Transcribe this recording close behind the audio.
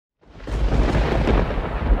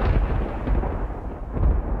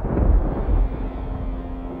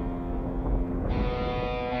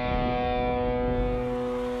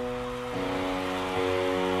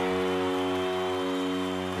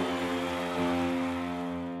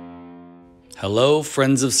Hello,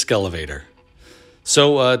 friends of Skele.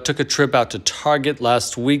 So took a trip out to Target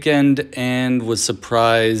last weekend and was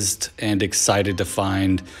surprised and excited to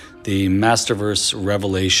find the Masterverse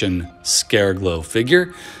Revelation Scare Glow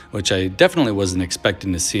figure, which I definitely wasn't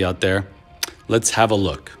expecting to see out there. Let's have a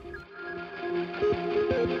look.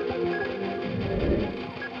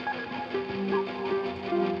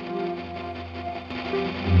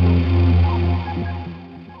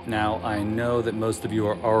 Now, I know that most of you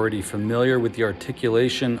are already familiar with the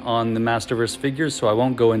articulation on the Masterverse figures, so I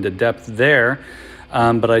won't go into depth there,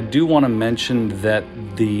 but I do want to mention that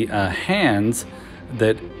the hands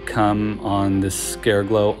that come on this Scare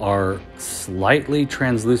Glow are slightly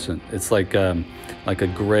translucent. It's like a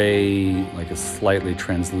gray, like a slightly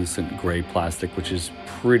translucent gray plastic, which is a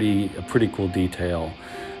pretty cool detail.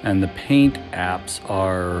 And the paint apps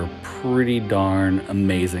are pretty darn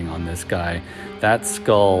amazing on this guy. That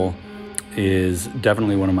skull is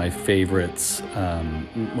definitely one of my favorites,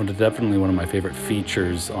 definitely one of my favorite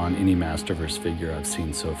features on any Masterverse figure I've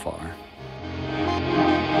seen so far.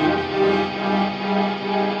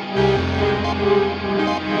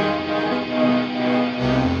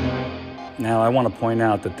 Now I want to point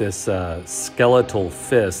out that this skeletal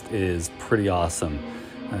fist is pretty awesome.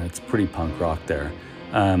 It's pretty punk rock there.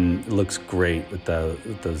 It looks great with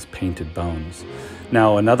those painted bones.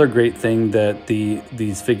 Now, another great thing that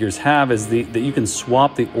these figures have is that you can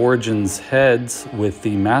swap the Origins heads with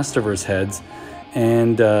the Masterverse heads,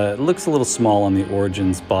 and it looks a little small on the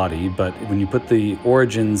Origins body, but when you put the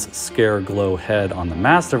Origins Scare Glow head on the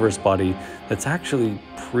Masterverse body, that's actually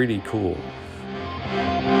pretty cool.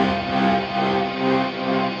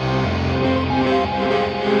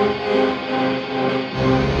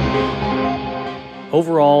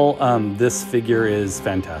 Overall, this figure is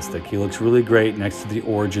fantastic. He looks really great next to the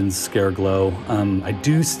Origins Scare Glow. I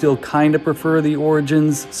do still kind of prefer the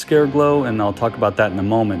Origins Scare Glow, and I'll talk about that in a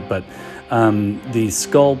moment, but the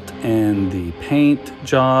sculpt and the paint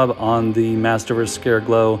job on the Masterverse Scare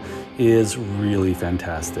Glow is really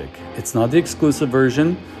fantastic. It's not the exclusive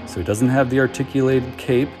version, so he doesn't have the articulated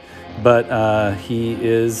cape, but he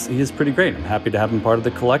is pretty great. I'm happy to have him part of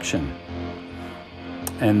the collection.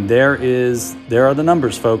 And there are the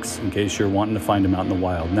numbers, folks, in case you're wanting to find them out in the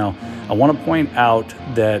wild. Now, I want to point out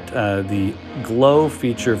that the glow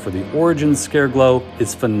feature for the Origins Scare Glow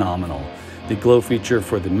is phenomenal. The glow feature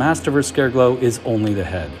for the Masterverse Scare Glow is only the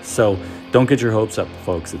head. So don't get your hopes up,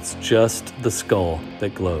 folks. It's just the skull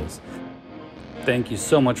that glows. Thank you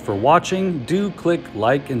so much for watching. Do click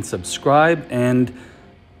like and subscribe, and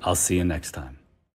I'll see you next time.